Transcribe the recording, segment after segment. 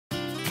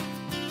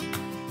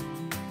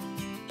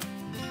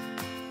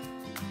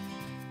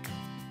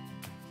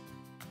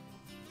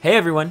Hey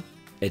everyone,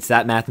 it's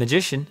that math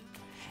magician,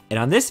 and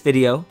on this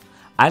video,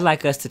 I'd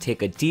like us to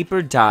take a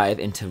deeper dive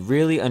into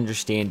really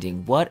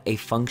understanding what a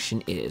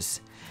function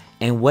is,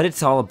 and what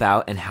it's all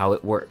about and how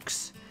it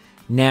works.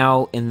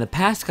 Now, in the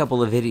past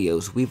couple of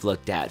videos, we've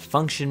looked at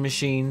function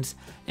machines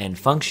and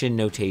function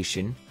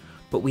notation,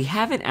 but we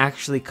haven't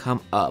actually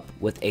come up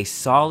with a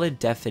solid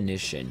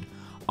definition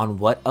on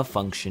what a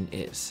function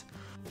is.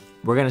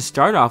 We're going to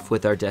start off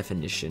with our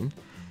definition,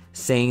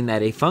 saying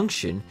that a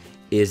function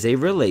is a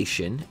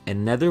relation.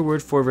 Another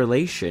word for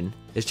relation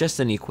is just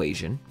an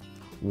equation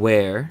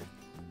where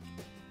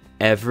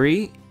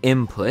every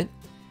input,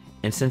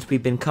 and since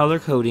we've been color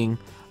coding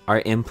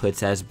our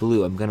inputs as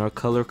blue, I'm going to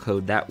color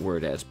code that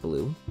word as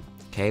blue,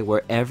 okay,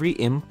 where every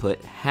input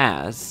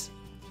has,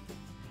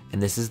 and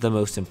this is the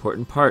most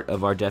important part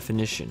of our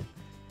definition,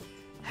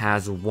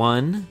 has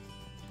one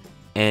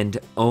and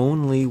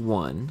only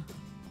one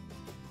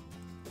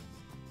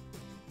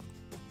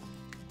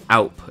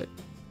output.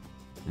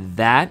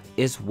 That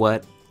is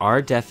what our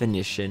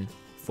definition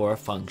for a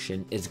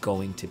function is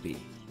going to be,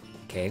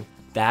 okay?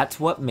 That's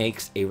what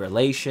makes a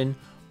relation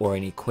or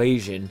an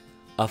equation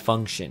a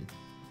function,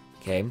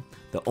 okay?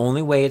 The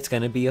only way it's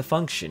going to be a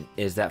function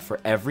is that for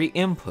every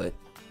input,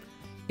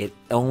 it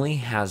only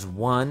has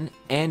one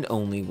and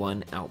only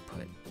one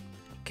output,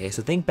 okay?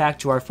 So think back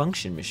to our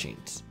function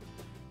machines,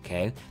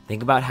 okay?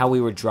 Think about how we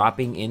were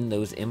dropping in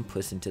those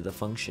inputs into the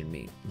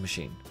function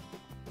machine,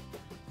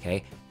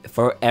 okay?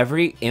 For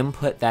every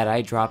input that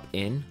I drop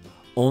in,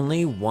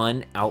 only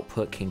one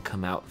output can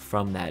come out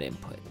from that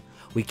input.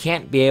 We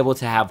can't be able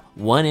to have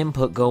one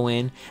input go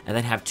in and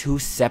then have two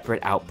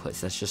separate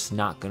outputs. That's just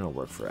not going to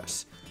work for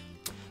us.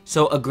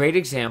 So a great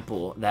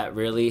example that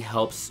really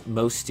helps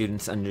most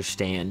students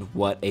understand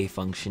what a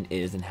function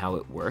is and how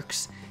it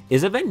works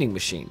is a vending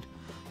machine.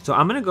 So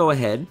I'm going to go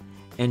ahead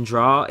and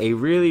draw a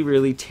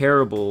really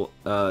terrible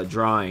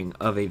drawing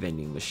of a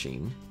vending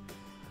machine.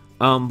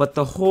 But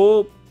the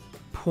whole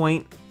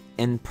point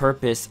and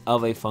purpose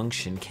of a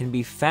function can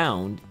be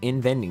found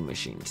in vending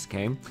machines,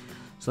 okay?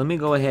 So let me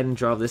go ahead and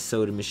draw this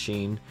soda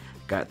machine,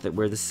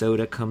 where the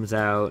soda comes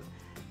out,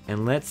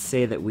 and let's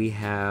say that we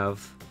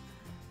have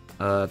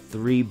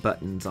 3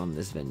 buttons on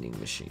this vending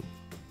machine.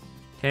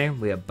 Okay,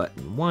 we have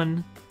button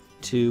 1,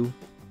 2,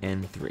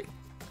 and 3.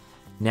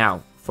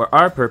 Now, for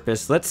our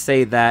purpose, let's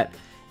say that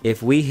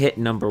if we hit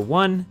number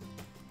 1,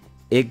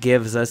 it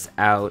gives us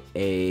out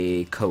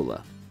a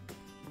cola.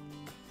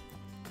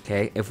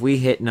 Okay, if we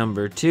hit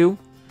number 2,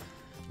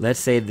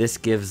 let's say this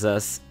gives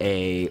us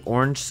a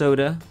orange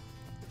soda.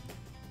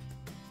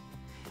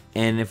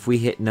 And if we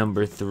hit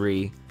number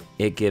 3,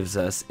 it gives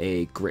us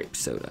a grape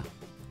soda.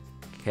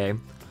 Okay,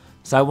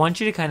 so I want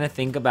you to kind of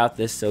think about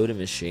this soda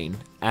machine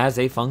as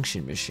a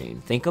function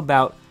machine. Think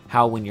about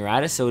how when you're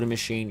at a soda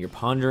machine, you're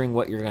pondering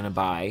what you're going to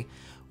buy.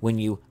 When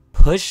you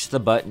push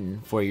the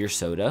button for your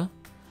soda,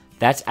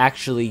 that's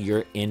actually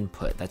your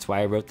input. That's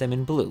why I wrote them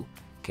in blue.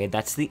 Okay,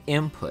 that's the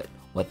input.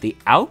 What the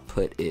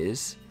output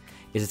is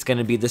it's going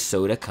to be the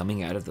soda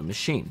coming out of the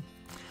machine.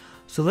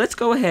 So let's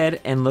go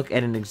ahead and look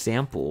at an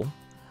example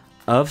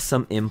of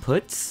some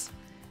inputs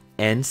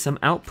and some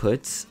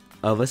outputs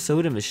of a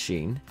soda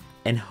machine,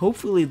 and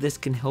hopefully this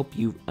can help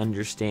you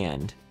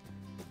understand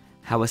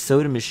how a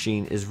soda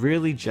machine is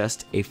really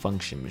just a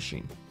function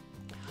machine.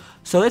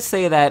 So let's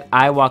say that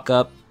I walk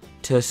up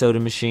to a soda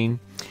machine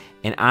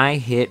and I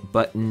hit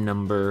button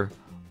number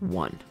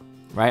 1,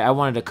 right? I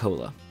wanted a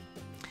cola.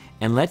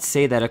 And let's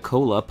say that a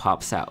cola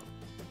pops out.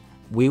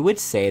 We would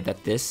say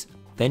that this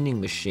vending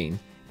machine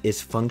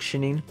is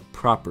functioning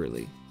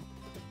properly.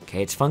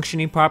 Okay, it's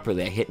functioning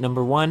properly. I hit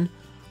number 1,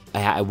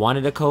 I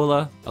wanted a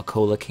cola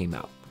came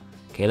out.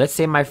 Okay, let's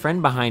say my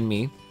friend behind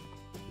me,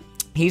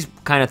 he's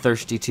kind of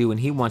thirsty too, and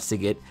he wants to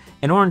get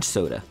an orange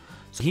soda.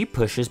 So he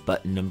pushes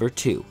button number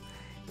 2,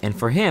 and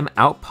for him,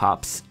 out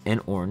pops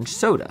an orange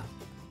soda.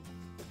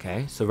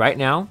 Okay, so right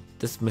now,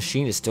 this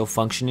machine is still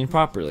functioning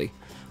properly.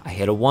 I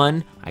hit a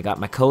 1, I got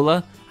my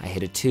cola. I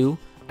hit a 2,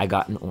 I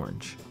got an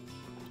orange.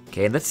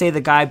 Okay, let's say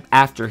the guy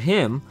after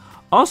him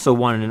also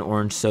wanted an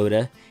orange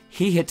soda.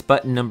 He hits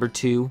button number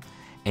 2,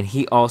 and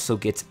he also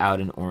gets out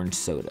an orange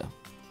soda.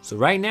 So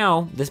right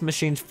now, this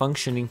machine's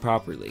functioning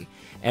properly.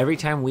 Every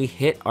time we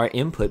hit our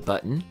input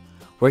button,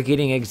 we're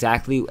getting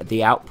exactly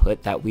the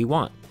output that we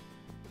want.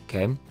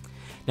 Okay,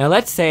 now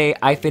let's say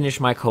I finish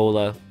my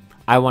cola,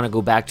 I want to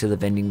go back to the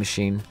vending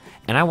machine,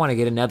 and I want to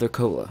get another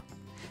cola.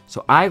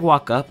 So I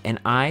walk up and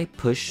I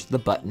push the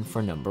button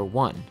for number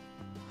 1.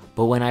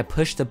 But when I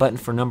push the button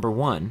for number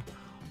 1,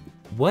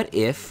 what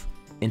if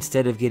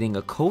instead of getting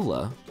a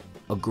cola,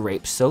 a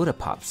grape soda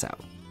pops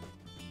out?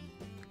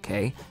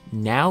 Okay,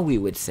 now we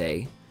would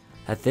say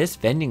that this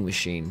vending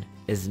machine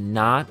is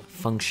not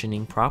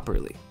functioning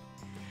properly.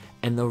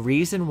 And the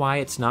reason why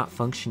it's not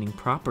functioning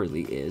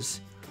properly is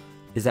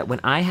that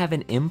when I have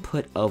an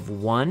input of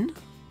 1,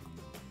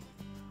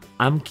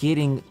 I'm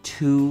getting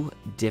 2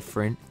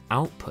 different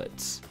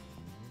outputs.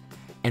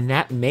 And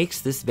that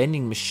makes this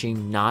vending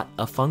machine not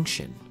a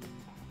function,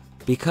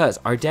 because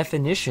our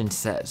definition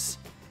says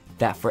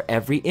that for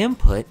every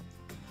input,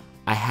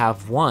 I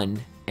have one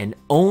and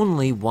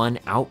only one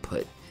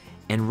output.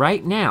 And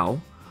right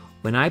now,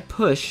 when I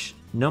push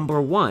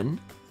number 1,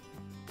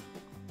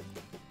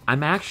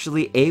 I'm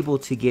actually able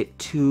to get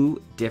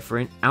 2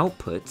 different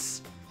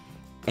outputs,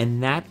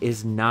 and that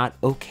is not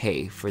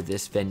okay for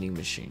this vending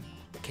machine.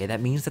 Okay, that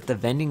means that the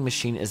vending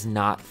machine is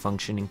not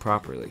functioning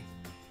properly.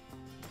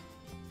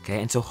 Okay,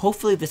 and so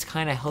hopefully this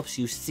kind of helps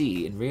you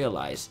see and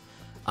realize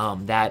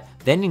that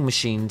vending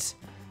machines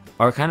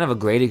are kind of a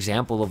great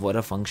example of what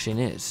a function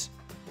is,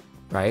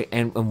 right?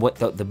 And what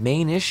the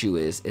main issue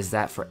is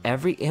that for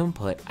every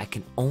input, I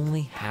can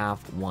only have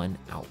one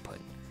output.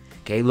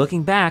 Okay,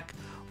 looking back,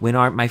 when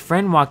my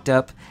friend walked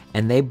up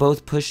and they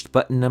both pushed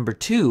button number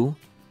 2,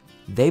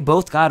 they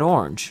both got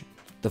orange.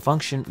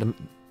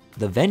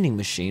 The vending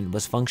machine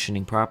was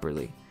functioning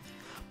properly.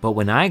 But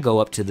when I go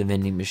up to the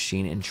vending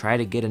machine and try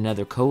to get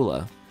another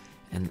cola,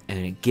 and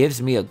it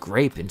gives me a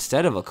grape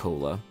instead of a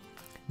cola,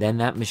 then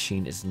that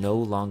machine is no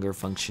longer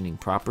functioning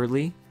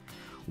properly.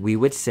 We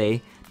would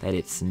say that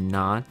it's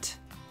not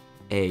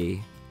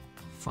a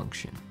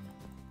function.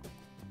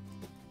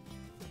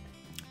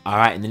 All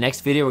right, in the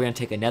next video, we're going to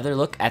take another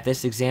look at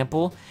this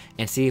example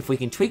and see if we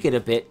can tweak it a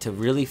bit to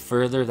really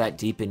further that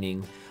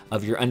deepening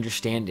of your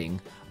understanding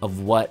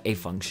of what a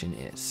function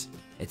is.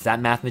 It's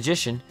that Math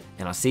Magician,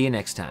 and I'll see you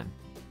next time.